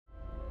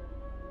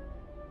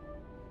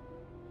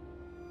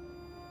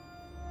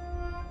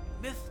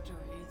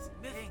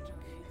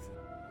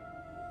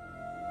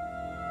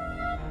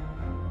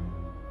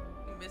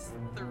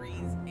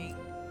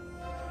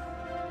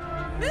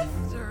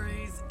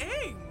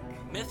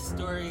Myth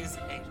stories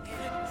and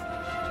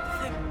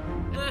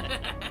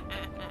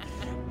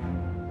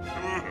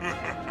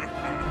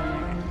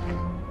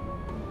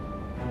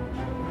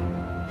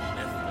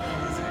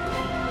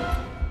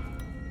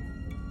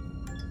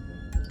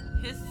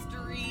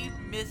History,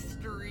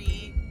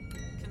 mystery,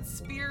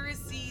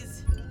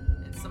 conspiracies,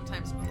 and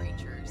sometimes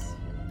creatures.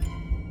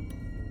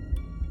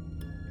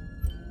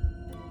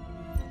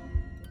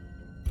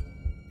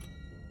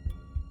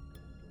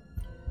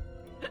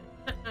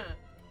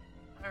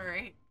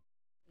 Alright.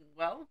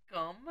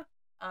 Welcome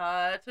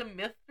to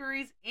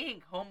Mysteries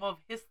Inc., home of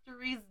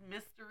histories,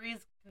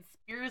 mysteries,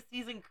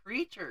 conspiracies, and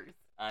creatures.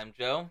 I'm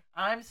Joe.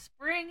 I'm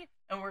Spring,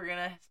 and we're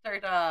gonna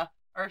start our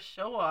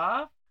show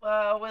off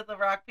with a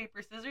rock,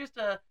 paper, scissors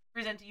to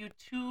present to you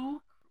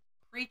two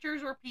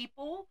creatures or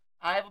people.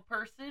 I have a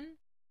person.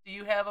 Do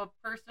you have a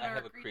person I or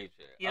have a a creature?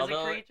 creature. He has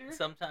Although a creature?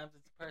 sometimes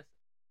it's a person.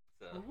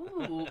 So.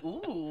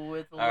 Ooh,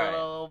 it's a All right.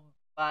 little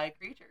by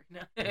creature.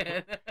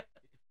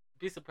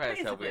 Be surprised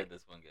how Basically. weird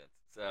this one gets.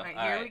 So, Alright,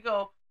 all here right. we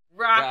go.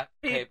 Rock,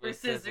 paper,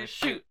 scissors,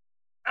 shoot.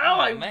 Oh,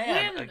 Oh, I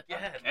man, win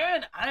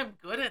again. I'm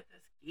good at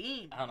this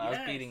game. I don't know. I was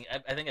Yes. beating. I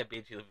think I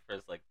beat you the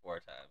first like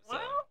 4 times. So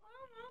Well,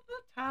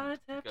 the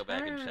tides have go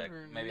back and check.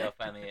 turned. Maybe I'll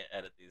finally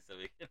edit these so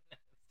we can.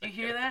 Do you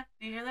hear that?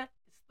 Do you hear that?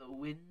 It's the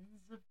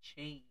winds of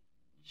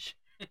change.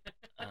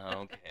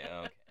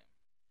 Okay.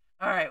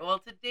 All right. Well,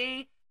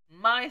 today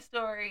my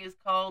story is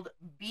called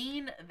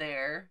 "Been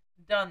There,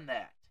 Done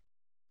That."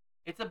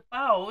 It's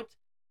about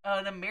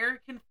an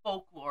American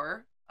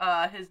folklore.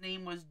 His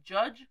name was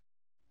Judge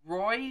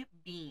Roy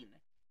Bean.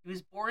 He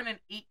was born in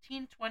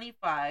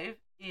 1825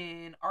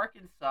 in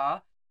Arkansas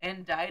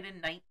and died in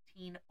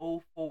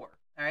 1904.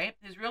 All right.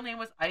 His real name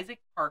was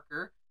Isaac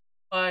Parker,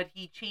 but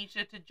he changed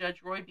it to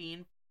Judge Roy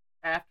Bean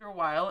after a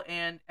while.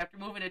 And after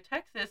moving to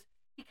Texas,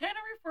 he kind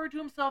of referred to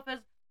himself as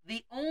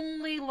the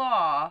only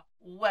law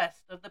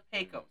west of the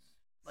Pecos,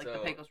 like So, the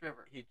Pecos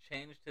River. He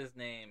changed his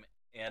name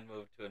and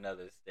moved to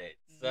another state.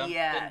 Something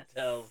Yes.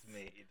 tells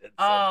me he did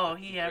Oh,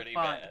 something he had pretty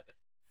fun. bad.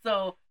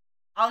 So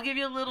I'll give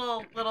you a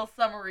little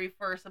summary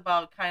first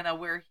about kind of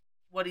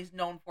what he's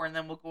known for, and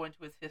then we'll go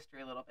into his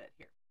history a little bit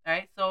here. All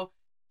right. So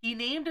he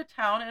named a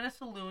town and a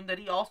saloon that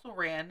he also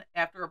ran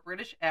after a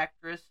British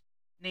actress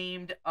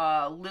named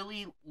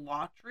Lily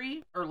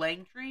Langtry.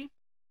 Lily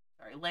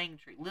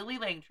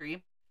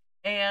Langtry.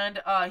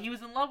 And he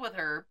was in love with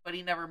her, but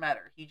he never met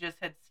her. He just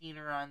had seen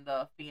her on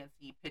the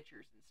fancy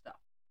pictures and stuff.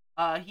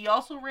 He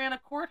also ran a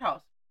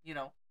courthouse,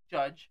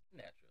 Judge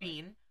Naturally.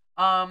 Bean.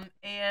 I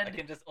And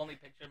can just only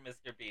picture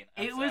Mr. Bean.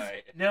 it was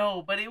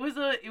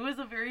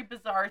a very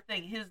bizarre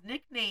thing. His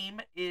nickname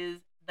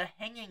is the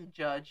Hanging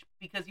Judge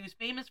because he was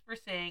famous for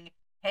saying,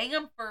 "Hang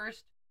 'em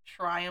first,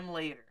 try 'em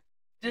later,"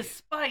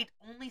 despite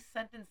only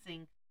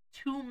sentencing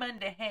 2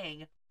 men to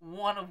hang,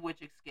 one of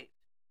which escaped.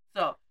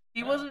 So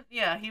he wasn't.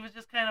 Yeah, he was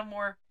just kind of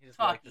more He just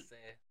talky. liked to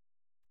say,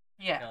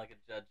 Yeah. kind of like a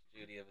Judge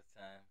Judy of his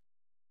time.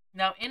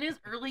 Now, in his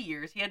early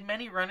years, he had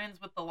many run-ins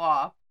with the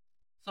law.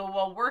 So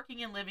while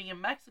working and living in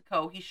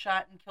Mexico, he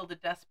shot and killed a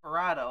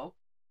desperado.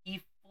 He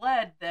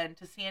fled then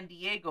to San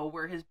Diego,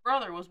 where his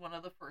brother was one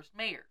of the first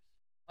mayors,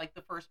 like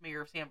the first mayor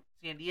of San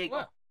Diego.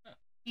 Wow. Huh.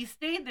 He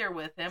stayed there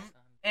with him, San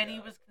and he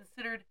Diego. was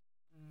considered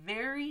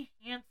very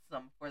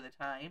handsome for the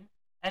time,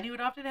 and he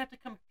would often have to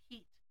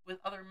compete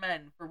with other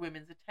men for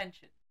women's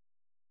attention.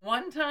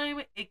 One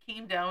time, it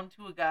came down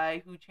to a guy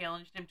who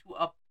challenged him to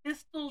a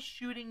pistol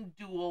shooting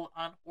duel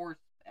on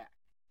horseback.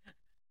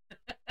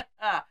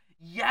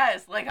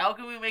 Yes, like how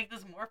can we make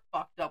this more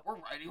fucked up? We're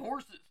riding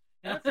horses.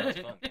 That sounds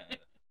fun, kind of.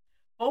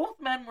 Both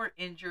men were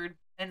injured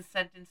and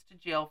sentenced to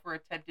jail for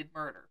attempted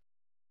murder.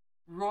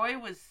 Roy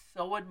was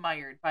so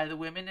admired by the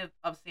women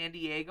of San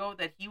Diego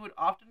that he would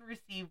often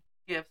receive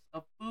gifts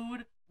of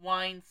food,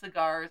 wine,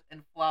 cigars,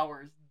 and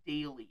flowers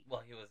daily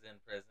Well, he was in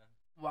prison.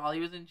 while he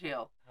was in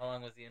jail. How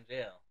long was he in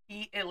jail?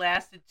 It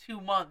lasted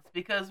 2 months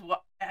because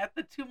at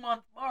the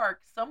 2-month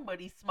mark,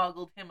 somebody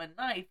smuggled him a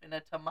knife and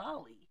a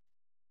tamale.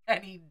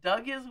 And he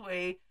dug his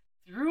way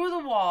through the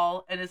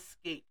wall and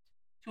escaped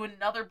to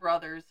another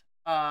brother's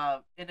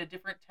in a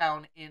different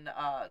town in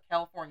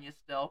California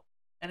still.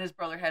 And his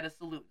brother had a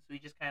saloon, so he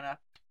just kind of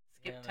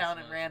skipped town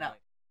and ran out.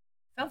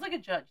 Sounds like a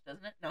judge,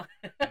 doesn't it? No.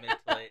 Mid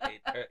to late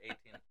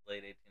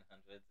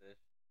 1800s ish.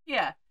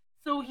 Yeah.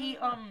 So he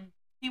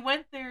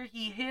went there.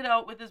 He hid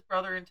out with his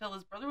brother until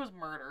his brother was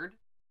murdered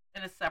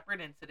in a separate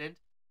incident.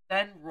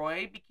 Then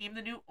Roy became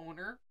the new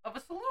owner of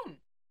a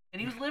saloon, and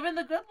he was living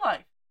the good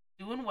life,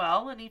 doing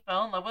well, and he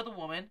fell in love with a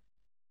woman.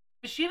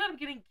 But she ended up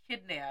getting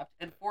kidnapped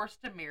and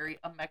forced to marry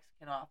a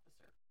Mexican officer.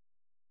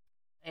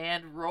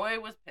 And Roy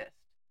was pissed.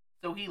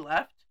 So he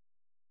left,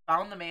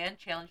 found the man,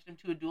 challenged him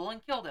to a duel,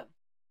 and killed him.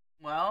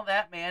 Well,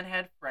 that man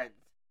had friends.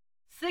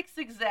 6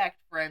 exact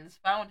friends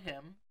found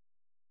him,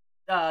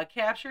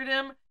 captured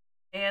him,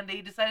 and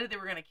they decided they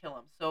were going to kill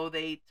him. So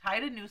they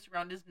tied a noose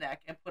around his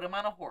neck and put him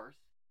on a horse,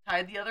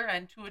 tied the other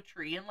end to a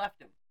tree, and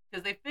left him.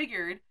 Because they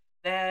figured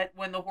that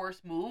when the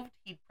horse moved,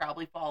 he'd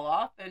probably fall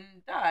off and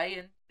die,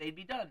 and they'd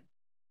be done.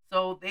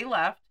 So they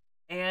left,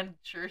 and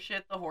sure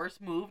shit, the horse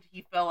moved.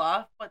 He fell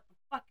off, but the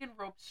fucking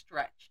rope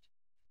outstretched.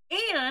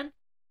 And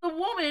the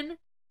woman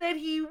that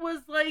he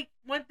was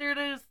went there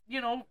to,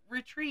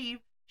 retrieve,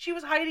 she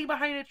was hiding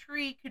behind a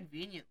tree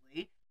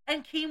conveniently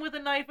and came with a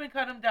knife and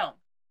cut him down.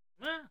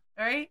 Yeah.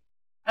 All right?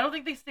 I don't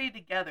think they stayed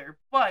together,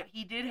 but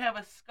he did have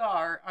a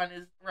scar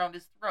around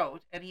his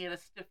throat, and he had a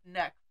stiff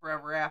neck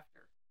forever after.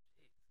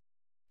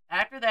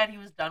 After that, he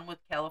was done with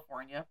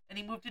California, and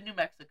he moved to New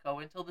Mexico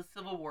until the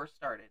Civil War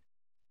started.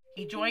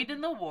 He joined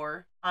in the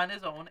war on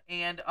his own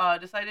and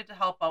decided to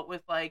help out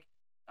with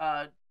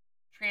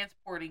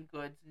transporting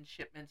goods and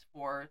shipments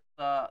for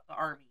the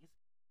armies.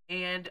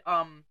 And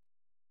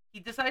he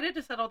decided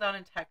to settle down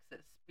in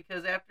Texas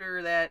because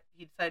after that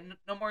he decided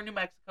no more New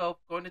Mexico,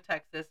 going to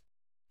Texas,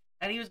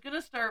 and he was going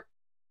to start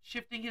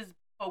shifting his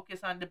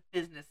focus onto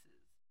businesses.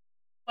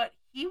 But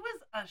he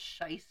was a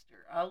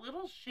shyster, a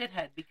little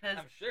shithead, because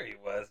I'm sure he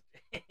was.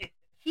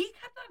 he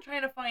kept on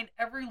trying to find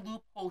every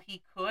loophole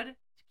he could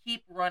to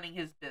keep running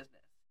his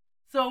business.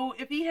 So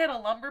if he had a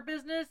lumber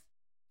business,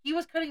 he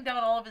was cutting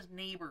down all of his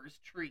neighbors'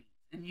 trees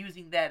and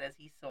using that as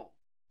he sold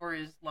for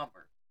his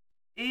lumber.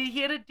 He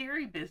had a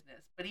dairy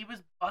business, but he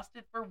was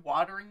busted for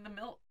watering the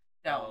milk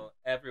down. Oh,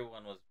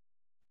 everyone was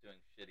doing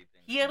shitty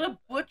things. He had a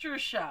butcher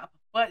shop,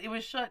 but it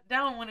was shut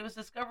down when it was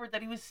discovered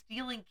that he was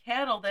stealing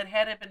cattle that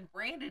hadn't been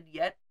branded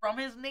yet from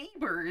his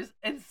neighbors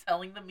and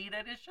selling the meat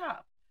at his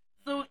shop.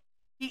 So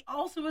he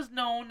also was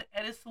known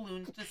at his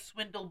saloons to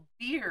swindle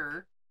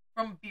beer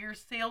from beer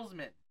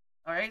salesmen.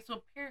 All right, so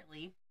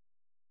apparently,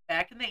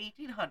 back in the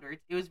 1800s,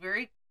 it was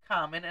very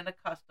common and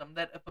accustomed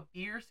that if a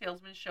beer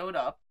salesman showed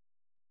up,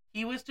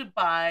 he was to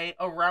buy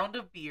a round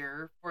of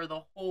beer for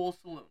the whole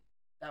saloon.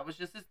 That was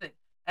just his thing.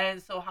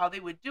 And so how they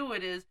would do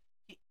it is,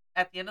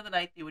 at the end of the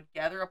night, they would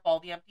gather up all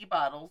the empty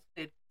bottles,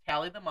 they'd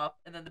tally them up,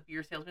 and then the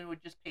beer salesman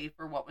would just pay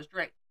for what was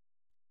drank.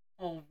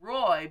 Well,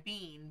 Roy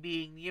Bean,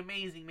 being the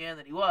amazing man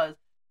that he was,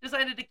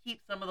 decided to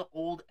keep some of the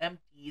old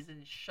empties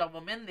and shove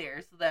them in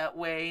there, so that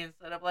way,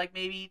 instead of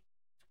maybe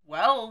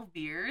 12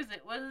 beers,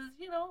 it was,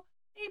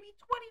 maybe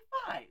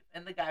 25,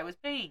 and the guy was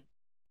paying.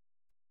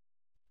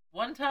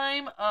 One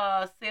time,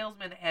 a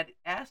salesman had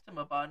asked him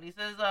about it, and he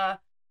says,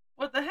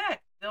 what the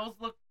heck? Those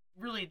look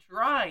really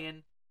dry.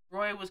 And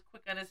Roy was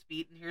quick on his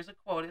feet, and here's a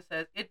quote. It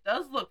says, "It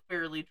does look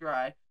fairly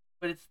dry,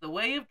 but it's the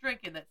way of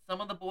drinking that some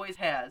of the boys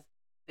has.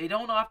 They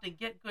don't often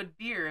get good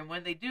beer, and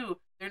when they do,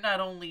 they not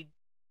only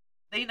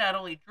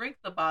drink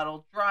the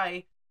bottle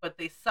dry, but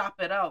they sop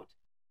it out.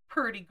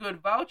 Pretty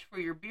good vouch for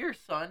your beer,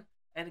 son."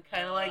 And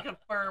kind of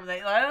affirm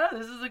that,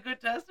 this is a good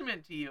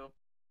testament to you.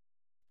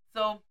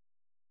 So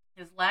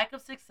his lack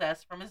of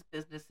success from his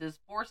businesses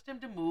forced him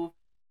to move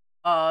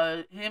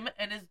him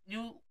and his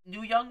new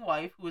young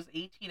wife, who was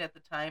 18 at the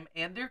time,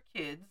 and their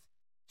kids,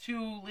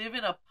 to live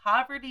in a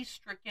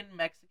poverty-stricken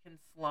Mexican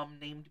slum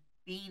named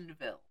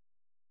Beanville.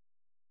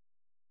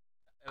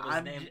 It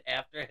was named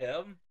after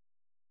him?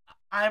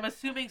 I'm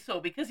assuming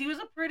so, because he was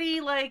a pretty,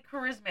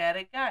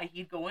 charismatic guy.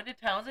 He'd go into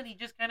towns and he'd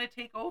just kind of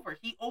take over.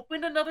 He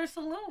opened another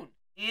saloon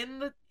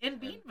in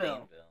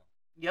Beanville.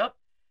 Yep.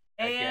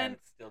 Again,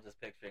 still just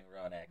picturing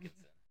Ron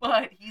Atkinson.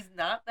 But he's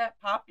not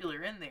that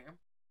popular in there.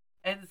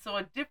 And so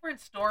a different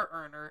store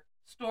owner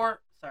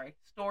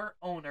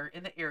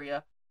in the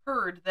area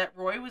heard that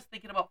Roy was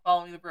thinking about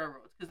following the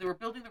railroads, because they were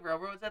building the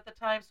railroads at the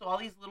time, so all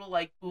these little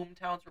boom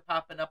towns were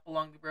popping up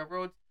along the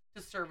railroads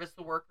to service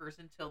the workers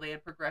until they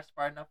had progressed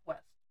far enough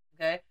west.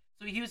 Okay?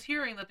 So he was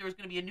hearing that there was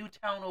going to be a new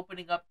town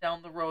opening up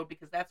down the road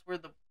because that's where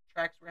the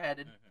tracks were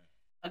headed.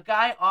 Mm-hmm. A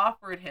guy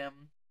offered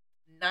him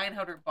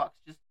 $900.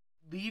 Just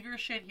leave your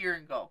shit here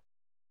and go.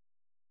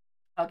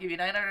 I'll give you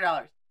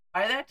 $900.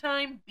 By that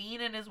time,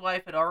 Bean and his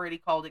wife had already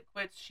called it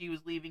quits. She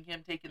was leaving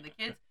him, taking the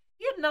kids.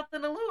 He had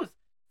nothing to lose.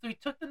 So he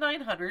took the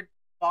 $900,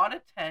 bought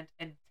a tent,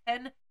 and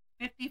 10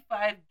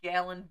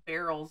 55-gallon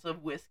barrels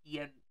of whiskey,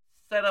 and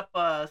set up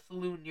a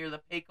saloon near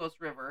the Pecos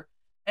River,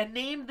 and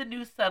named the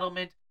new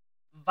settlement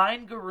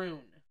Vinegaroon.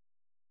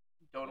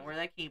 Don't know where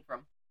that came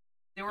from.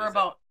 They were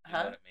about... You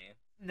know what it means?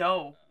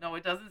 No,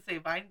 it doesn't say.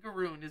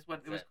 Vinegaroon is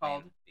what it was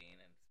called. Bean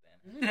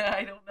in Spanish?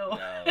 I don't know.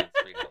 No, it's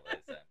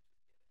frijoles.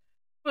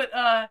 But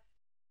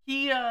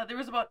there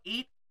was about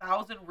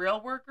 8,000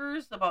 rail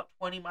workers about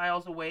 20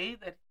 miles away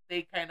that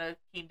they kind of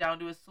came down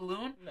to a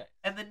saloon. Nice.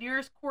 And the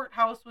nearest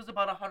courthouse was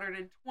about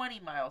 120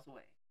 miles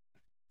away.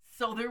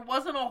 So there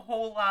wasn't a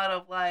whole lot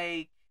of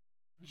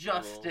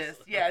justice.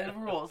 Rules. Yeah, the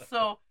rules.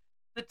 So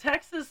the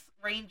Texas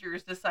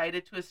Rangers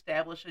decided to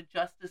establish a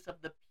justice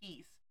of the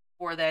peace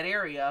for that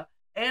area,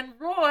 and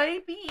Roy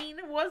Bean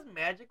was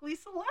magically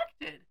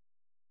selected.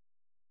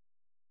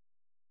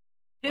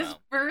 His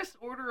first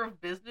order of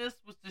business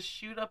was to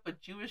shoot up a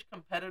Jewish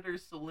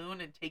competitor's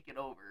saloon and take it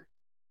over.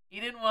 He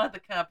didn't want the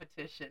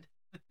competition.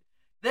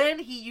 Then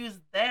he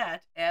used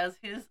that as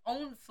his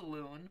own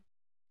saloon,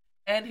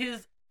 and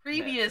his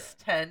previous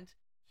tent,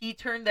 he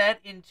turned that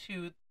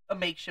into a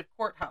makeshift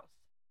courthouse.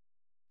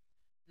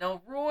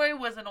 Now, Roy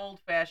was an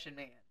old-fashioned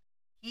man.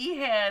 He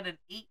had an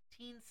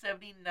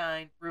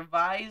 1879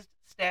 Revised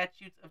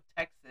Statutes of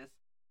Texas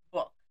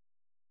book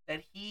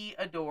that he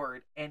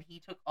adored, and he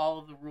took all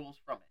of the rules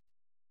from it.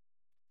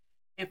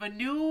 If a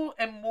new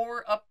and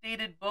more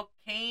updated book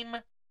came,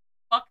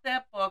 fuck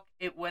that book.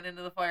 It went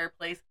into the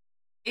fireplace.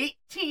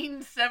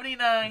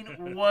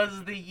 1879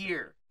 was the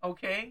year,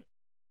 okay?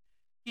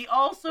 He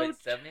also...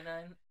 Wait,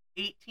 79?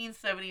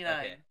 1879.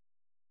 Okay.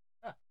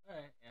 Oh,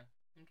 alright, yeah.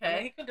 Okay? I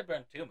mean, he couldn't have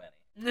burned too many.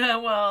 Yeah,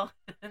 well,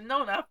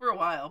 no, not for a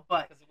while,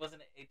 but... Because it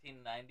wasn't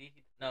 1890?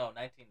 No,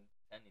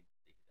 1910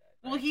 he died.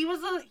 Well,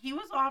 Right? he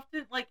was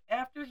often, like,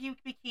 after he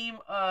became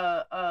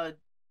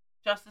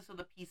Justice of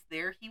the Peace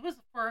there, he was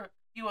for a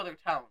few other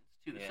towns,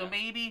 too. Yeah. So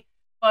maybe...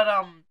 But,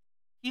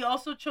 he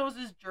also chose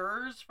his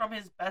jurors from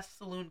his best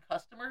saloon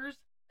customers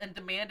and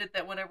demanded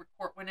that whenever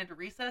court went into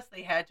recess,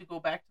 they had to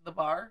go back to the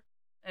bar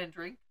and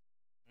drink.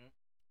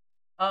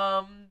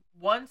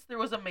 Once there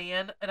was a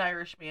man, an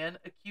Irishman,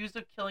 accused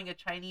of killing a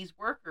Chinese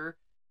worker,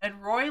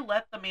 and Roy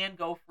let the man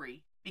go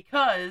free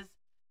because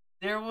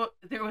there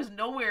was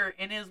nowhere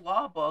in his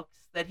law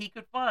books that he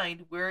could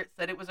find where it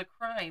said it was a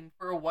crime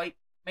for a white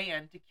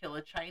man to kill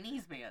a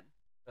Chinese man.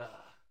 Ugh.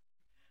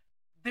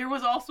 There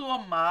was also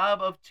a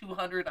mob of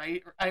 200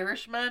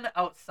 Irishmen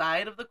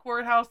outside of the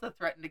courthouse that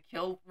threatened to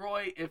kill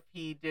Roy if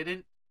he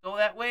didn't go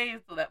that way,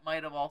 so that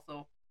might have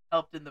also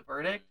helped in the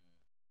verdict.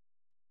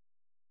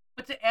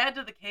 But to add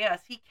to the chaos,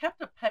 he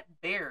kept a pet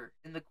bear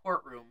in the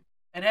courtroom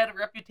and had a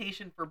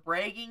reputation for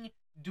bragging,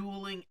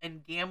 dueling,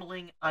 and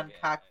gambling on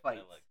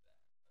cockfights. I like that.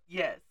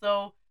 Yeah,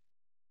 so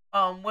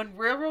when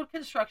railroad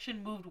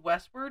construction moved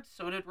westward,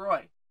 so did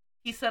Roy.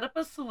 He set up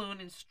a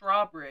saloon in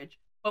Strawbridge,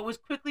 but was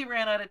quickly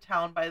ran out of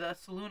town by the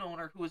saloon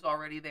owner who was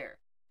already there.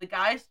 The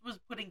guy was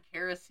putting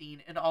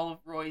kerosene in all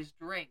of Roy's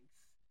drinks,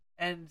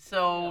 and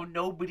so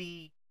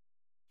nobody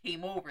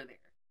came over there.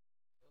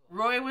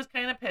 Roy was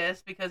kind of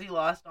pissed because he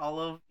lost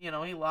he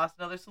lost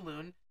another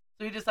saloon,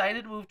 so he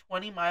decided to move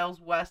 20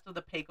 miles west of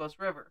the Pecos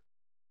River.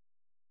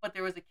 But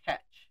there was a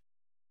catch.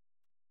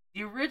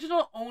 The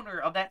original owner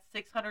of that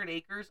 600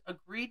 acres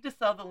agreed to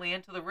sell the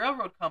land to the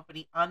railroad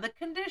company on the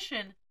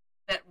condition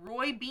that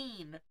Roy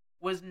Bean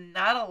was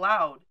not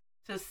allowed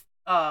to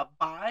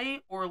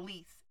buy or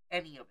lease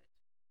any of it.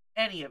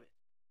 Any of it.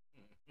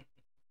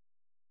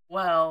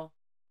 Well,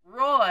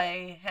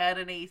 Roy had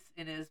an ace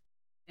in his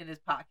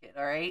pocket,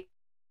 all right?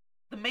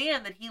 The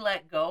man that he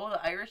let go,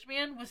 the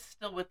Irishman, was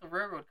still with the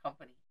railroad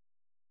company.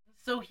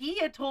 So he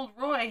had told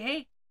Roy,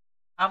 hey,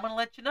 I'm going to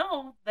let you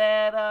know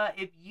that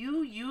if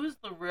you use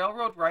the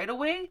railroad right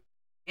away,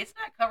 it's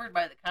not covered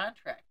by the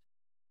contract.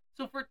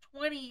 So for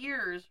 20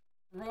 years,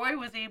 Roy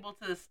was able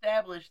to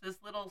establish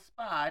this little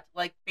spot,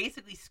 like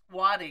basically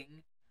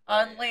squatting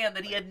on land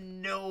that he had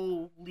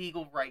no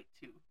legal right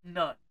to.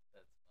 None.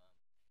 That's fun.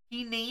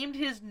 He named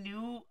his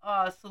new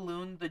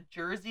saloon the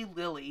Jersey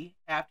Lily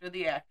after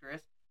the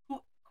actress,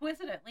 who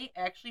coincidentally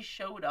actually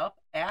showed up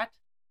at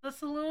the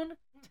saloon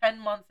 10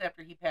 months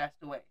after he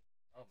passed away.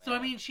 Oh, so,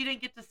 I mean, she didn't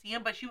get to see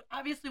him, but she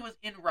obviously was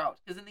en route,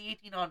 because in the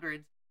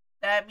 1800s,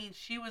 that means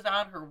she was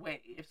on her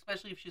way,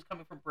 especially if she was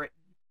coming from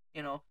Britain,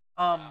 you know.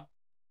 Wow.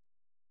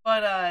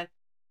 But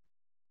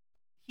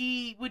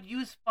he would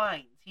use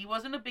fines. He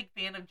wasn't a big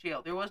fan of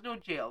jail. There was no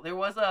jail. There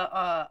was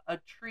a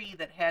tree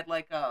that had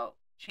like a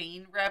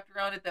chain wrapped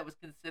around it that was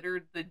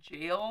considered the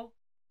jail,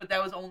 but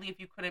that was only if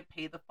you couldn't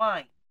pay the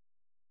fine.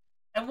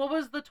 And what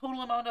was the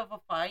total amount of a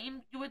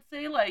fine, you would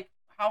say? Like,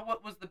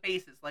 what was the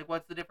basis? Like,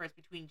 what's the difference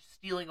between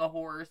stealing a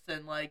horse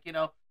and, like, you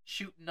know,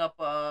 shooting up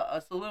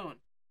a saloon?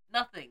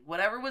 Nothing.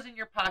 Whatever was in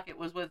your pocket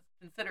was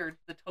considered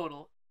the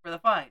total for the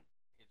fine.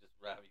 He just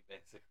robbed you,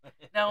 basically.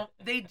 Now,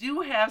 they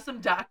do have some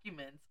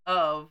documents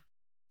of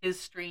his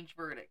strange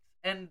verdicts,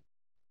 and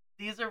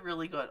these are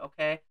really good,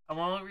 okay? I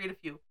want to read a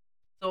few.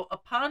 So,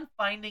 upon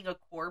finding a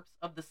corpse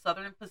of the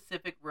Southern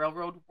Pacific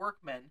Railroad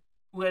workman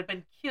who had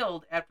been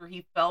killed after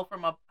he fell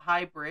from a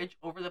high bridge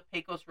over the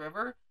Pecos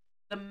River,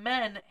 the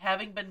man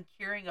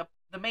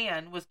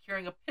was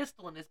carrying a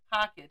pistol in his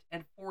pocket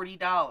and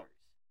 $40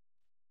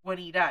 when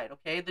he died,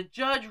 okay? The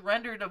judge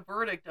rendered a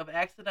verdict of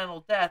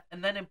accidental death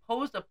and then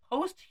imposed a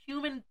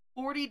post-human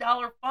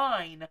 $40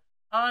 fine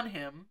on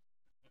him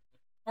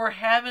for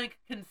having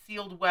a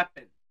concealed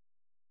weapon.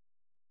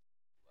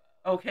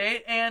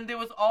 Okay, and there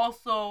was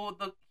also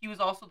he was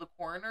also the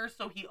coroner,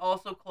 so he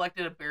also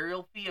collected a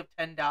burial fee of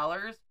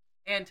 $10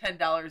 and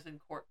 $10 in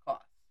court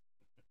costs.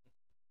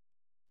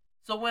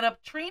 So when a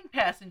train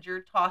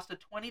passenger tossed a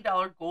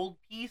 $20 gold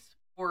piece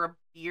for a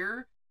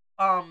beer,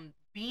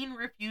 Bean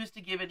refused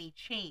to give any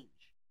change.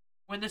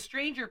 When the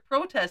stranger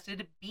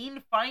protested,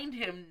 Bean fined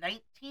him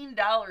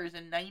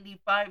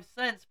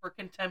 $19.95 for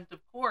contempt of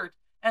court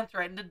and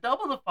threatened to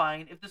double the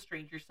fine if the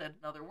stranger said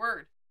another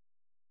word.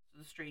 So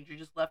the stranger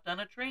just left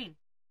on a train.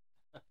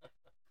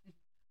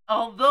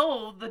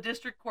 Although the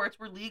district courts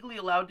were legally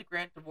allowed to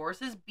grant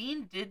divorces,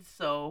 Bean did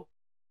so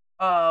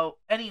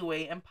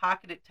anyway and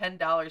pocketed $10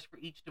 for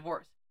each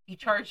divorce. He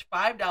charged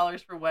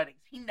 $5 for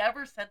weddings. He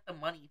never sent the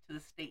money to the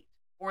state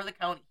or the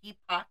county. He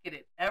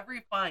pocketed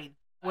every fine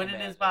went in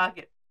his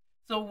pocket.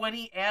 So when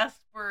he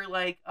asked for,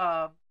 like,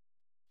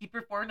 he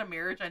performed a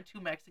marriage on 2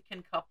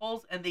 Mexican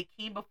couples, and they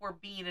came before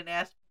Bean and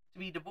asked to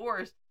be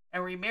divorced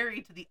and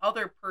remarried to the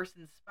other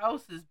person's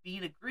spouses.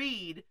 Bean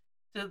agreed,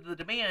 to the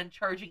demand,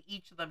 charging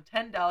each of them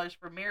 $10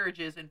 for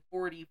marriages and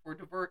 40 for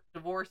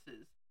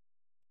divorces.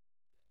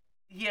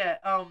 Yeah,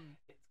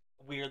 It's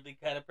weirdly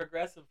kind of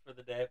progressive for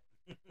the day.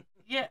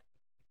 yeah.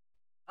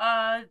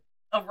 A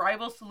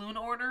rival saloon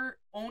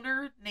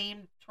owner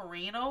named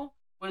Torino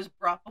was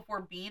brought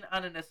before Bean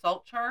on an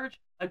assault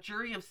charge. A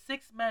jury of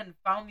 6 men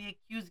found the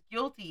accused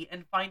guilty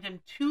and fined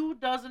him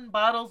 24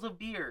 bottles of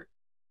beer.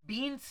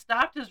 Bean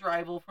stopped his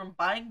rival from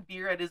buying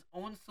beer at his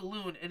own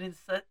saloon and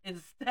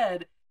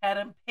instead had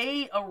him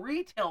pay a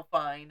retail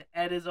fine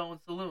at his own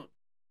saloon.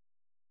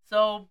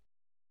 So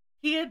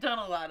he had done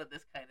a lot of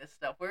this kind of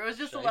stuff where it was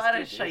just a lot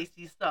of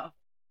shisty stuff.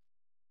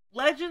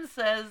 Legend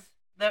says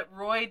that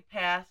Roy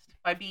passed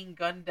by being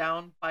gunned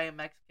down by a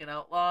Mexican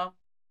outlaw,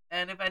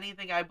 and if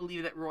anything, I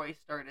believe that Roy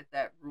started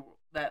that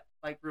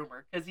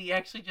rumor because he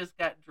actually just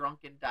got drunk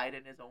and died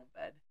in his own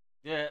bed.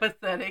 Yeah,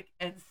 Pathetic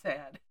and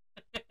sad.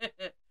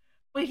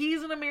 But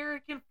he's an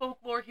American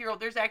folklore hero.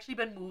 There's actually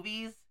been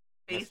movies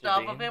based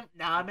off of him.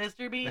 Nah,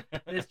 Mr. Bean,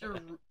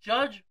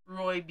 Judge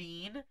Roy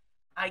Bean.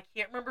 I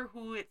can't remember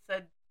who it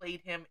said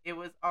played him. It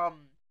was I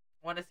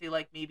want to say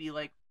maybe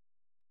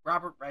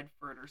Robert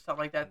Redford or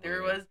something like that.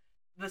 There was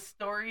the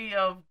story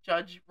of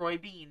Judge Roy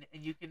Bean,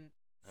 and you can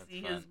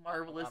see his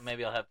marvelous.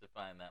 Maybe I'll have to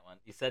find that one.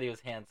 You said he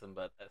was handsome,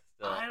 but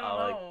still, I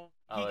don't know.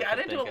 He got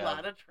into a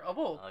lot of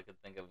trouble. All I could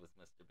think of was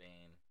Mr.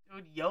 Bean.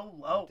 Dude,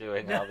 YOLO.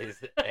 Doing all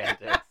these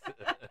antics.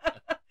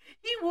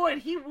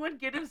 He would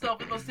get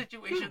himself in those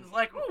situations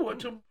like, ooh, a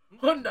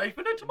knife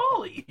and a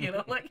tamale.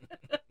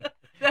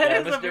 That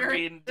is Mr.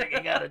 Bean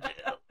digging out of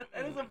jail.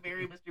 That is a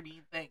very Mr.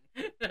 Bean thing.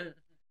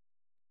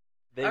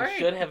 They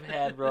should have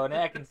had Rowan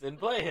Atkinson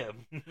play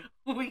him.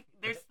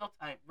 There's still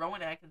time.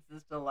 Rowan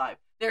Atkinson's still alive.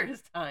 There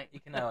is time. You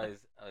can always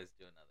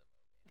do another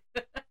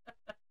movie.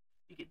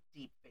 You can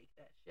deep fake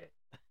that shit.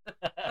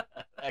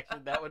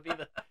 Actually, that would be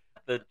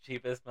the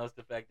cheapest, most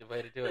effective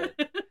way to do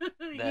it.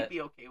 He'd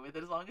be okay with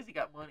it as long as he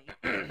got money.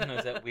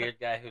 Was that weird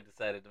guy who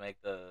decided to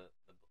make the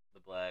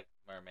Black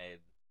Mermaid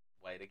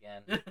white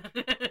again?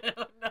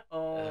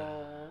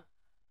 No.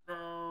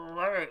 All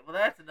right. Well,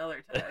 that's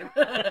another time.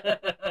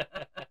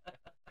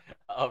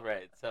 All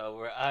right. So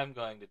where I'm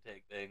going to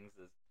take things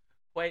is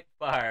quite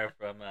far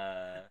from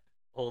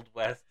Old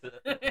West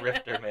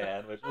Rifter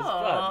Man, which was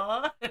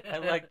fun. I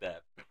like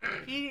that.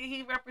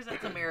 He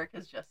represents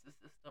America's justice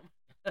system.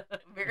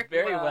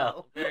 Very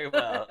well. Very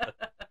well.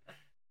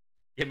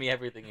 Give me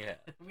everything you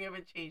have. We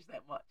haven't changed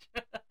that much.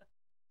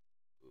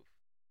 Oof.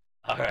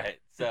 All right,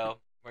 so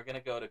we're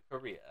gonna go to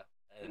Korea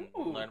and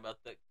learn about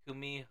the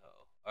kumiho,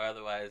 or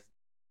otherwise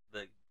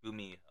the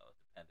gumiho,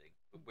 depending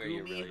where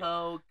you're really.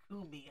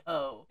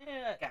 Kumiho.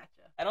 Yeah, gotcha.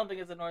 I don't think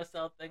it's a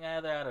North-South thing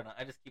either. I don't know.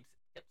 I just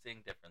kept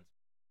seeing different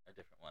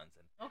ones,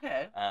 and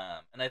okay.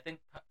 And I think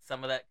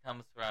some of that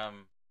comes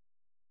from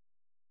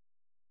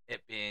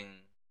it being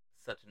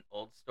such an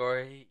old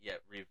story,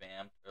 yet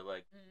revamped or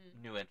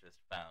new interest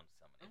found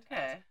so many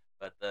times.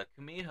 But the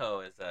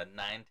kumiho is a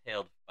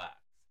 9-tailed fox.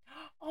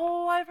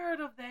 Oh, I've heard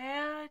of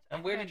that.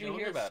 And where did you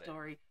hear about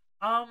it?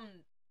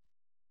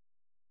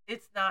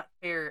 It's not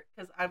fair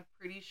because I'm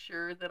pretty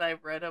sure that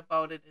I've read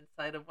about it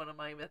inside of one of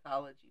my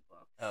mythology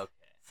books. Okay.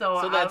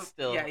 So that's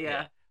still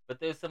yeah. But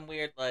there's some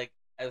weird I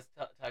was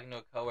talking to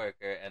a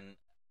coworker and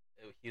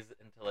he's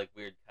into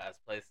weird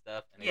cosplay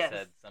stuff and he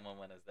said someone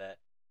went as that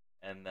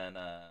and then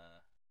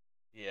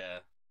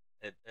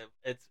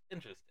it's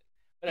interesting.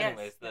 But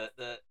anyways,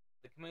 the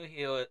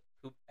kumiho is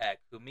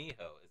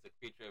a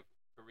creature of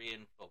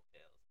Korean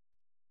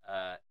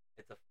folktales.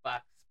 It's a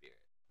fox spirit,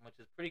 which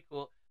is pretty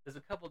cool. There's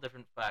a couple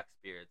different fox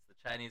spirits.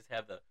 The Chinese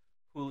have the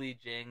Huli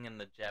Jing and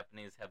the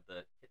Japanese have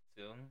the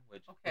Kitsune,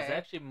 which is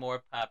actually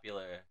more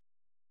popular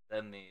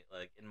than the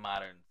in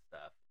modern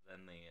stuff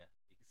than the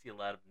you can see a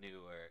lot of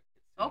newer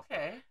Kitsune.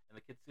 Okay. Stuff. And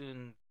the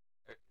Kitsune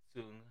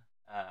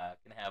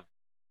can have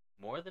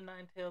more than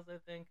 9 tails, I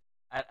think.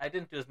 I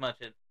didn't do as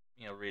much at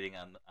reading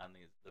on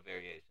the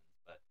variations,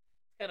 but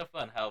it's kind of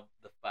fun how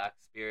the fox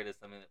spirit is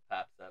something that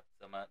pops up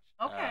so much.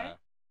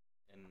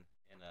 In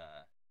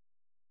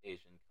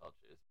Asian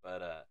cultures,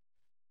 but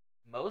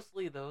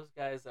mostly those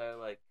guys are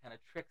kind of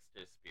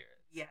trickster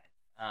spirits. Yes.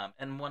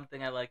 And one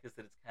thing I like is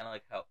that it's kind of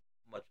like how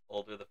much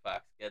older the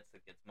fox gets,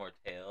 it gets more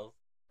tails.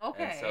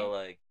 Okay. And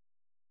so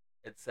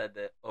it's said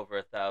that over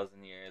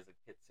 1,000 years, a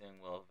kitsune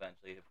will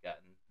eventually have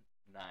gotten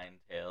 9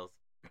 tails,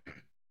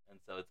 and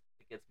so it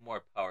gets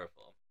more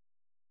powerful.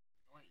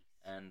 Nice.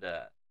 And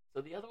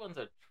so the other ones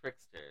are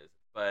tricksters,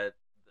 but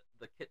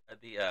the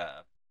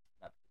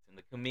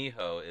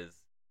kumiho is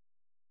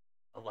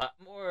a lot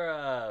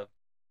more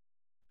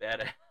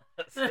badass.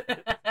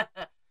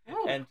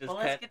 Ooh, and just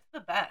let's get to the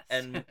best.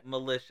 And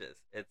malicious.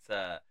 It's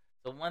so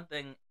one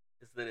thing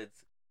is that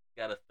it's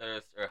got a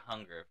thirst or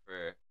hunger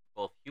for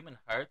both human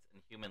hearts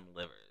and human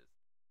livers,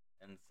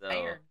 and so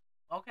Iron.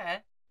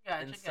 Okay.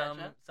 Gotcha, in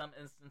some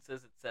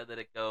instances, it said that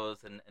it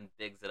goes and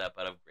digs it up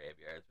out of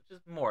graveyards, which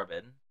is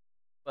morbid,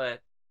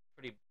 but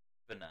pretty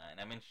benign.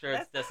 I mean, sure,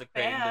 it's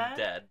desecrating the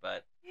dead,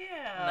 but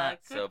not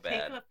so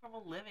bad. Take it from a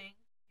living,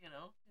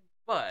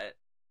 But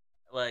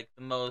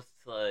the most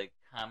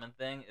common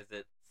thing is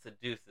it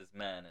seduces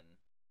men and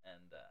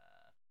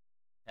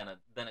kind of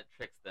then it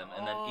tricks them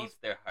and then eats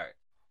their heart.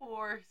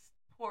 Poor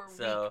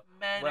weak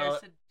men are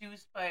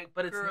seduced by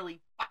a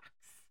girly fox.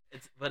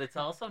 It's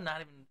also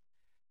not even.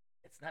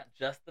 It's not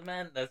just the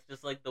men. That's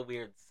just like the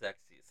weird,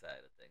 sexy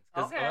side of things.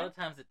 Because a lot of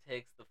times it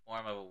takes the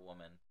form of a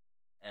woman,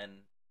 and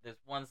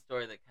there's one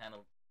story that kind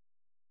of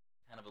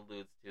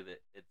alludes to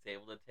that it's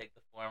able to take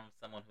the form of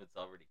someone who's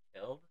already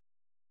killed,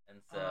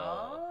 and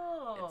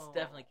so it's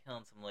definitely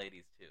killing some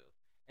ladies too.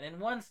 And in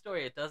one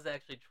story, it does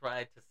actually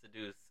try to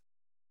seduce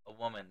a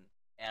woman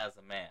as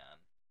a man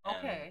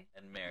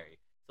and marry.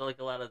 So like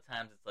a lot of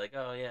times it's like,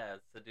 oh yeah,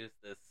 seduce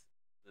this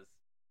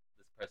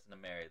person to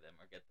marry them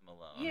or get them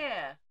alone.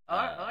 Yeah. All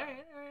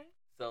right.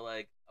 So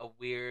like a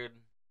weird.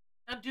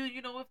 Now, do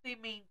you know if they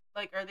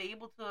are they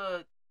able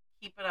to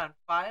keep it on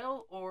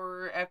file,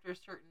 or after a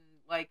certain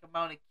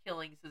amount of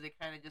killings does it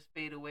kind of just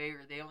fade away,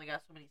 or they only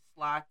got so many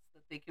slots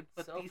that they can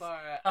put so these?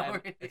 Far,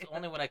 it's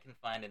only what I can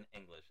find in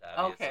English.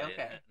 Obviously.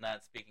 Okay.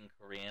 Not speaking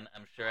Korean,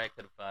 I'm sure I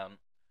could have found.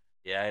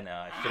 Yeah, I know.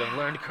 I should have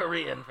learned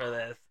Korean for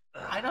this.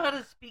 I know how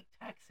to speak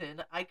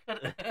Texan. I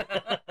could.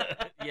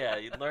 Yeah,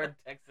 you learned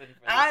Texan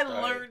for this I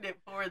story. learned it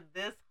for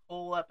this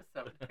whole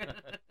episode.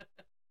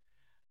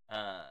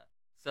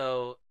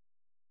 So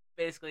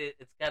basically,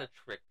 it's got to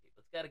trick people.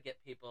 It's got to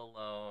get people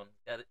alone.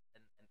 It's got to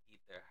and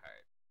eat their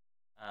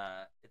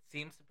heart. It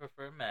seems to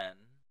prefer men,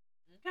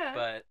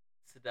 but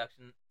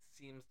seduction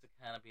seems to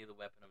kind of be the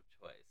weapon of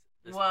choice.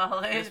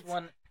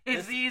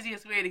 It's the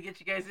easiest way to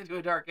get you guys into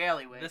a dark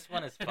alleyway. This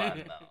one is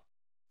fun though.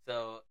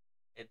 So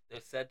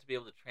they're said to be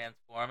able to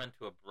transform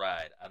into a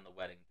bride on the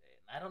wedding day.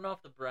 And I don't know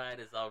if the bride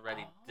is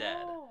already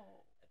dead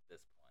at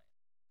this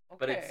point.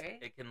 But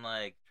it can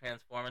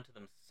transform into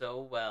them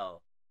so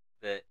well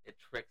that it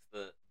tricks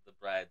the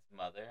bride's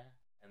mother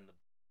and the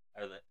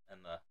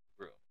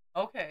groom.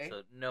 Okay.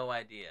 So no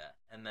idea.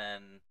 And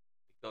then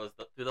it goes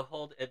through the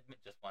whole. It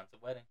just wants a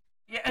wedding.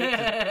 Yeah.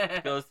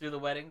 It goes through the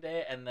wedding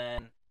day, and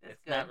then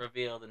it's not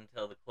revealed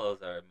until the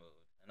clothes are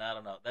removed. And I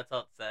don't know. That's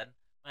all it said.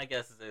 My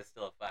guess is there's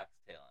still a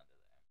foxtail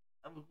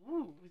under there.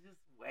 Ooh, just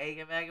weighing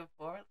it back and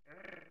forth.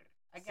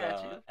 I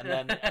got you. And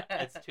then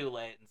it's too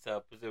late, and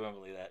so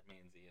presumably that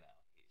means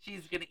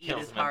she's gonna eat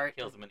his heart.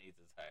 Kills him and eats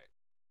his heart.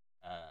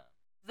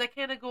 Does that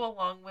kind of go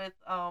along with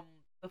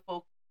the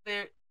folk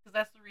there? Because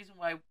that's the reason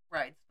why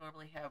brides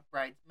normally have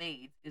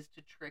bridesmaids, is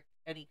to trick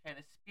any kind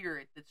of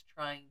spirit that's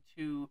trying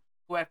to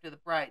go after the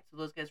bride. So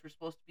those guys were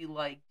supposed to be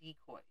like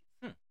decoys.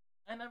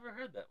 I never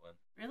heard that one.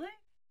 Really?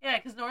 Yeah,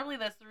 because normally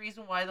that's the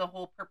reason why the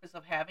whole purpose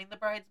of having the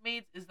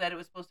bridesmaids is that it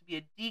was supposed to be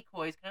a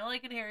decoy. It's kind of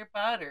like in Harry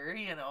Potter,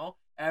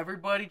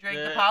 Everybody drank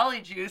the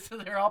polyjuice,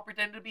 and they're all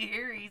pretending to be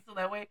Harry, so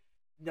that way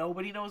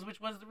nobody knows which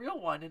one's the real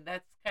one, and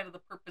that's kind of the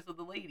purpose of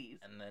the ladies.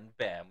 And then,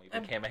 bam, we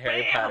became a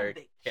Harry Potter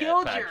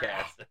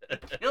podcast.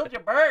 Killed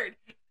your bird.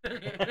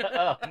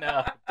 Oh,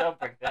 no, don't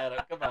bring that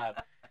up. Come on.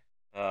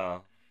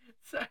 Oh.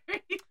 Sorry.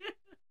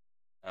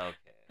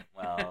 Okay,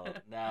 well,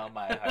 now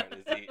my heart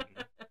is eaten.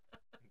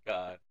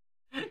 God.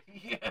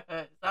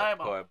 Yes, I'm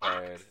a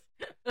fox.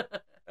 Bird.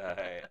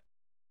 Alright.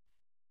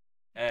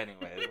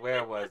 Anyways,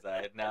 where was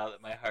I? Now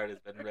that my heart has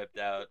been ripped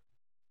out,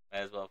 might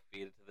as well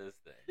feed it to this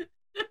thing.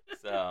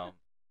 So,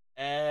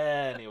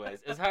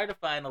 anyways, it was hard to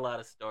find a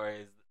lot of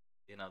stories,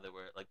 that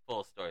were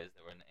full stories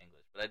that were in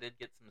English, but I did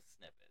get some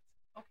snippets.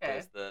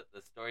 Okay. There's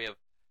the story of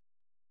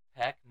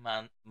Pak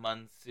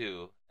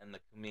Mansu and the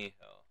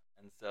Kumiho.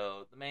 And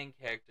so the main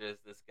character is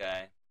this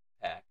guy,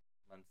 Pak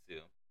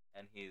Mansu,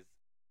 and he's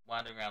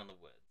wandering around in the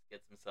woods,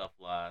 gets himself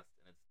lost,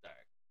 and it's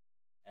dark.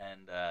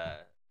 And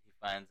he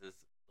finds this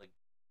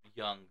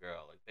young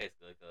girl,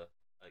 basically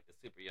like a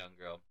super young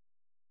girl.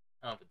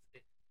 I don't know if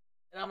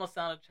it almost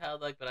sounded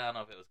childlike, but I don't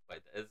know if it was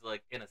quite that. It's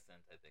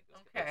innocent, I think.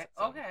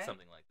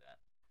 Something like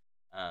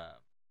that.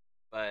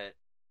 But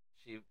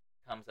she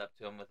comes up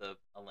to him with a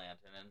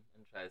lantern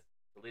and tries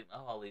to lead him.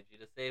 Oh, I'll lead you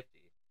to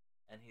safety.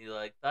 And he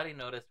thought he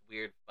noticed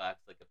weird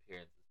fox-like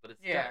appearances, but it's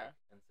dark.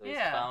 And so he's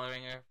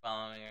following her,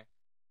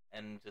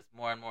 and just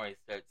more and more he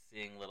starts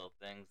seeing little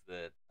things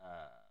that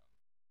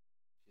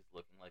she's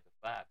looking like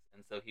a fox.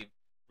 And so he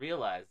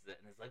realizes it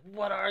and is like,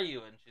 "What are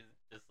you?" And she's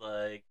just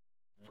like,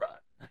 "Run."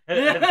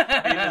 And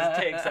he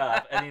just takes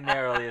off and he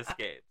narrowly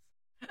escapes.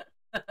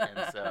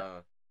 And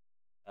so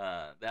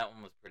that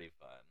one was pretty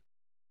fun.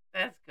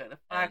 That's good. A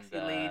foxy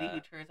lady who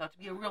turns out to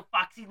be a real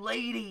foxy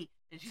lady,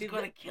 and she's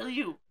going to kill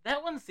you.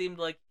 That one seemed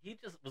like he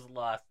just was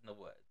lost in the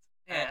woods.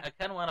 Yeah. I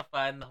kind of want to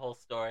find the whole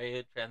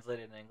story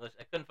translated in English.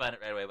 I couldn't find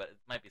it right away, but it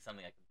might be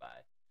something I could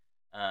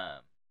buy.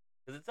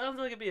 Because it sounds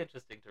like it'd be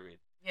interesting to read.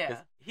 Yeah.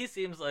 Because he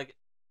seems like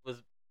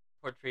was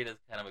portrayed as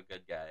kind of a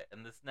good guy,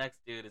 and this next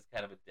dude is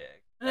kind of a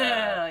dick.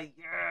 Yes.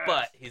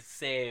 But he's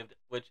saved,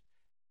 which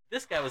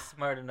this guy was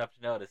smart enough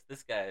to notice.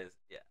 This guy is,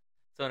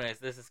 So anyways,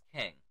 this is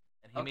King,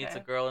 and he meets a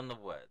girl in the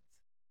woods.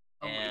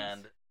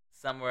 And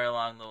somewhere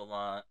along the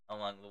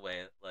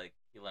way,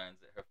 he learns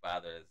that her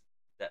father is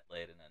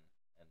debt-laden and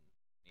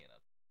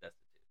destitute.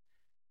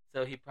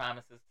 So he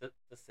promises to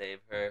save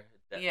her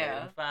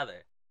debt-laden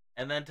father,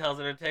 and then tells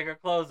her to take her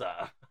clothes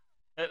off.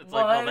 It's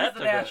that is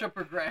the natural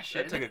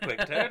progression. That took a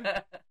quick turn.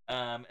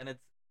 And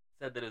it's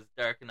said that it was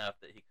dark enough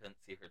that he couldn't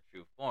see her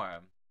true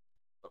form.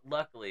 But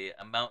luckily,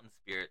 a mountain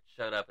spirit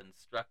showed up and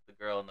struck the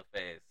girl in the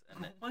face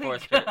and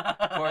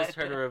forced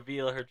her to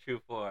reveal her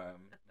true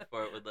form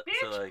before it would let.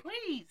 Bitch,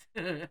 please.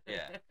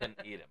 Yeah, couldn't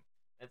eat him.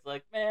 It's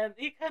like, man,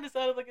 he kind of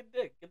sounded like a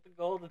dick. Get the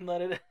gold and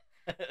let it.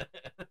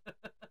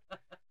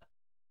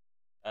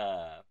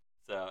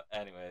 So,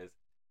 anyways,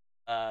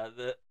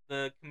 the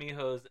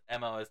Kumiho's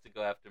MO is to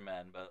go after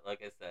men, but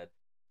like I said,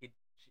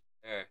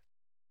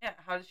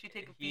 how did she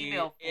take a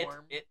female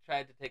form? It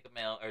tried to take took a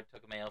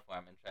male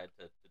form and tried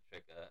to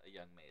trick a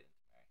young maiden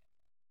to marry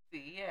him.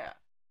 See, yeah.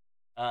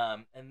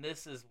 And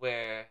this is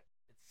where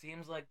it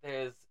seems like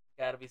there's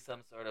got to be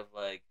some sort of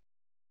like,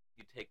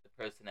 you take the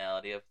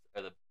personality of,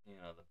 or the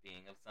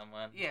being of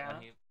someone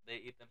when they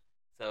eat them.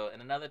 So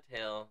in another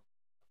tale,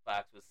 a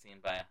fox was seen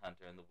by a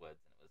hunter in the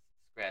woods, and it was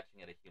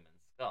scratching at a human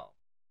skull,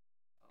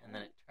 and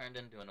then it turned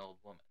into an old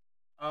woman.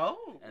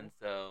 Oh. And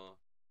so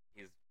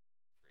he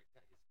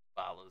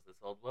follows this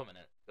old woman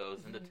and goes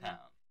into town.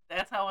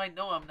 That's how I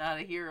know I'm not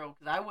a hero,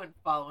 because I wouldn't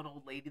follow an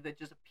old lady that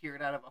just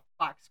appeared out of a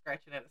fox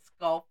scratching at a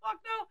skull. Fuck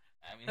no.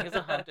 I mean, he's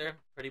a hunter,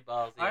 pretty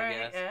ballsy, I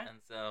guess. Yeah. And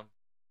so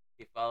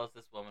he follows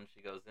this woman.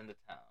 She goes into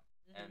town,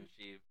 and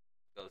she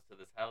goes to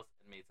this house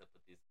and meets up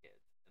with these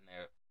kids, and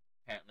they're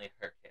apparently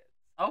her kids.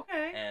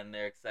 Okay. And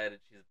they're excited.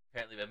 She's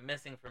apparently been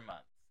missing for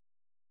months,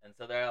 and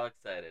so they're all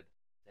excited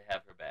to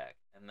have her back.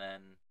 And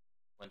then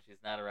when she's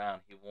not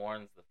around, he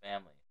warns the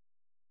family,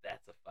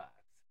 "That's a fox.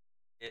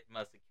 It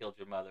must have killed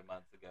your mother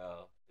months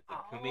ago. It's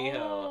a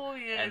Kumiho."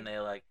 Yeah. And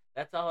they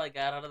that's all I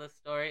got out of the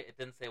story. It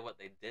didn't say what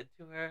they did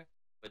to her,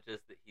 but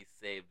just that he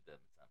saved them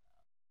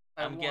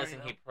somehow. I'm guessing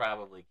he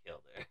probably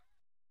killed her.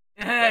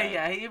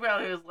 Yeah, he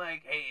probably was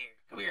like, "Hey,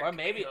 come here." Or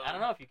maybe, I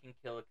don't know if you can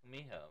kill a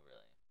Kumiho, really.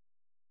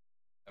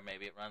 Or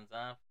maybe it runs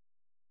off.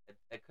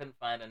 I couldn't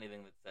find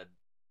anything that said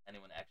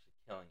anyone actually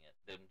killing it,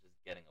 them just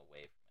getting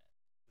away from it.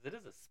 Because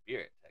it is a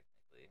spirit,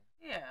 technically.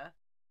 Yeah.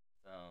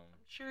 So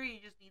I'm sure you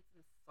just need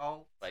some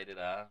salt. Fight it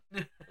off.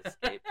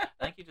 Escape.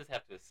 I think you just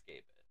have to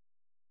escape it.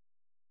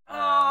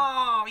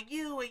 Oh,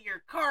 you and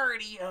your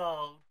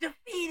cardio.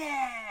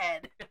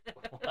 Defeated!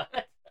 What?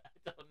 I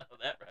don't know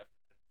that reference.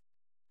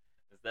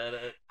 Is that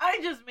it? I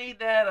just made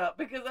that up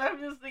because I'm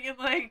just thinking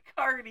like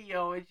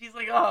cardio, and she's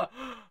like, oh,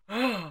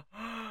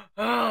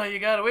 you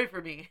got away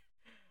from me.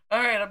 All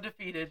right, I'm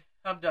defeated.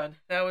 I'm done.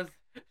 That was.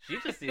 She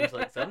just seems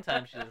like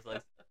sometimes she just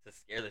likes to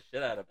scare the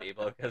shit out of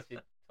people because she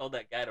told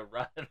that guy to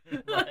run.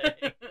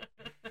 Like,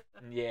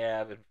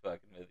 yeah, I've been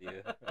fucking with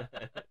you.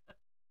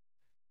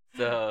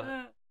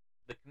 So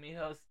the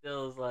Kumiho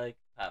still is like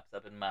pops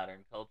up in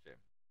modern culture,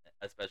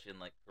 especially in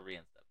like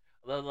Korean stuff.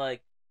 Although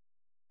like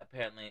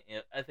apparently,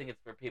 I think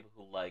it's for people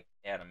who like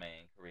anime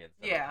and Korean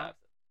stuff. Yeah.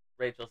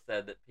 Rachel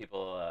said that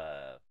people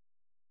have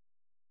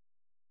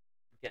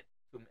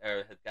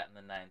gotten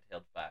the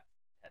nine-tailed fox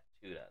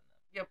tattooed on them.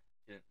 Yep.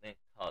 She didn't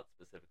call it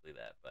specifically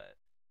that, but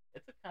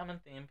it's a common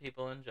theme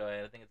people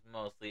enjoy. I think it's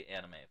mostly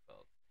anime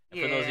folks.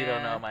 And for those who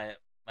don't know, my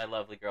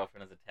lovely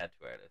girlfriend is a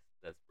tattoo artist.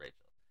 That's Rachel.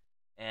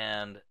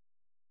 And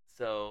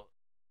so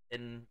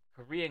in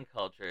Korean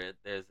culture,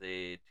 there's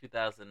a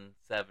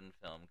 2007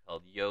 film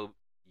called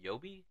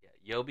Yobi?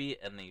 Yeah, Yobi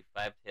and the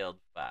Five-Tailed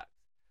Fox,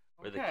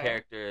 where the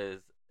character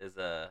is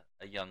a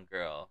young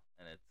girl,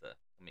 and it's a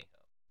Kumiho.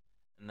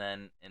 And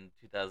then in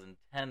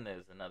 2010,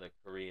 there's another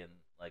Korean,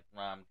 like,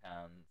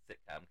 rom-com,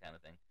 sitcom kind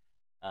of thing.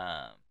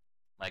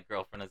 My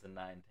Girlfriend is a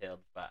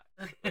Nine-Tailed Fox.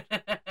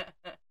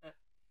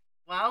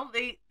 Well,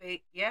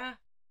 yeah.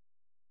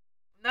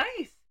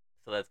 Nice.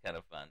 So that's kind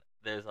of fun.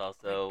 There's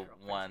also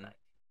one.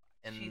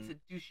 And she's a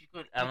douche. She's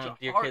going to I don't know,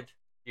 do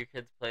your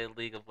kids play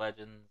League of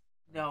Legends?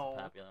 No. It's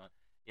a popular one.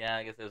 Yeah,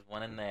 I guess there's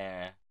one in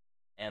there.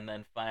 And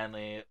then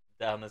finally,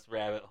 down this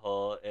rabbit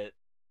hole, it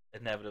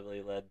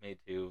inevitably led me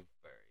to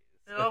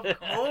furries. Of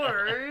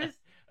course.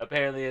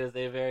 Apparently, it is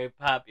a very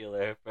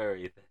popular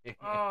furry thing.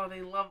 Oh,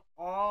 they love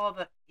all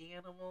the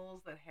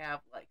animals that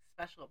have, like,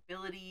 special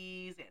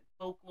abilities and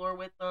folklore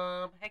with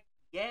them. Heck,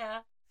 yeah.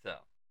 So,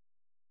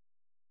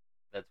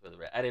 that's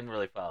where I didn't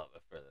really follow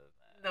it further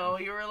than that. No,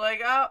 you were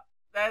like, oh,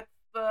 that's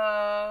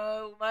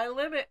my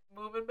limit.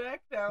 Moving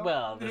back down.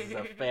 Well, this is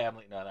a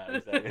family. No, not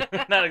exactly.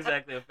 Not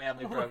exactly a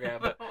family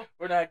program, but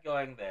we're not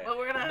going there. Well,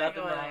 we're not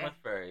Nothing going wrong there.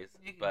 with furries.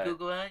 You can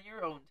Google it on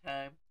your own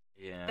time.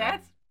 Yeah.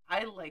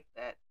 I like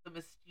that. The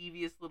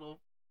mischievous little,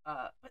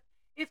 but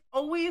it's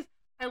always,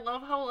 I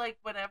love how, like,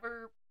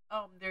 whenever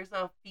there's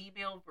a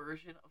female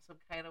version of some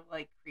kind of,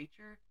 like,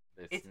 creature,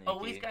 it's sneaky.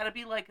 always got to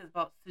be, like,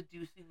 about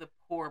seducing the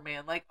poor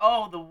man. Like,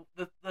 oh,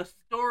 the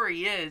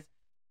story is,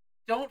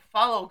 don't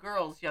follow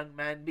girls, young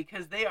men,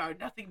 because they are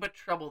nothing but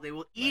trouble. They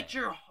will eat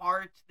your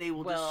heart. They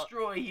will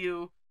destroy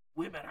you.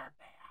 Women are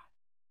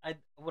bad.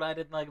 What I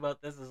didn't like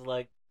about this is,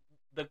 like,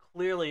 the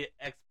clearly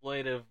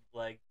exploitive,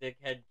 like,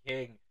 dickhead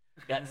king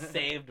got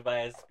saved by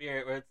a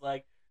spirit where it's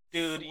like,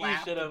 dude, you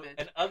should have,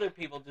 and other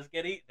people just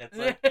get eaten. It's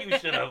like, you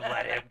should have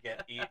let him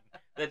get eaten.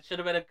 That should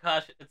have been a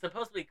caution. It's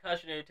supposed to be a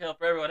cautionary tale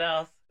for everyone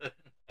else.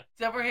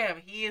 Except for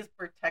him. He is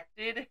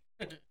protected.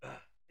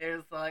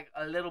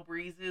 little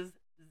breezes,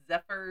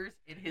 zephyrs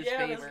in his yeah,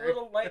 favor. this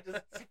little light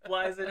just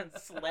flies in and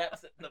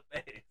slaps it in the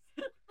face.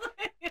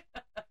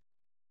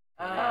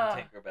 Korean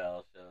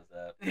Tinkerbell shows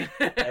up.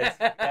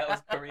 That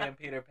was Korean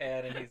Peter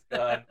Pan, and he's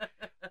gone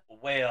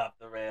way off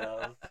the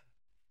rails.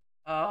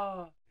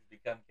 Oh, he's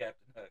become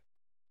Captain Hook.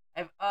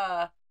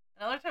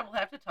 Another time we'll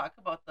have to talk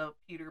about the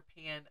Peter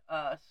Pan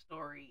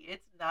story.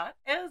 It's not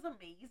as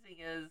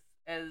amazing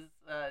as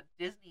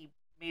Disney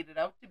made it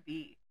out to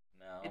be.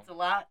 No, it's a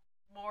lot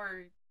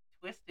more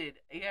twisted.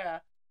 Yeah,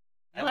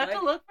 you'll have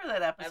to look for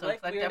that episode. I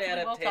like weird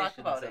definitely will talk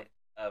about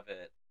of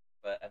it,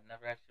 but I've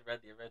never actually read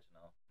the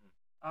original.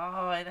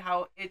 Oh, and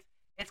how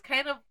it's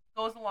kind of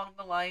goes along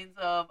the lines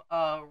of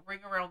Ring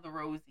Around the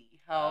Rosie,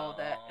 how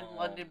that in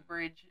London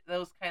Bridge,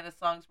 those kind of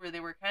songs where they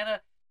were kind of,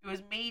 it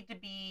was made to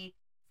be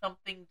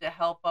something to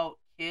help out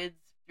kids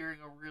during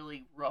a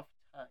really rough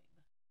time.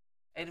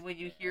 And when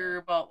you hear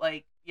about,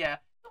 like, yeah,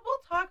 we'll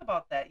talk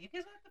about that. You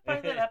guys have to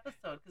find that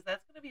episode because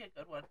that's going to be a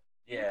good one.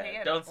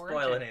 Yeah, don't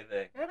spoil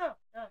anything. No.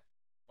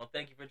 Well,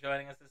 thank you for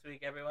joining us this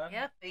week, everyone.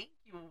 Yeah, thank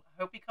you.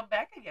 I hope you come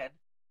back again.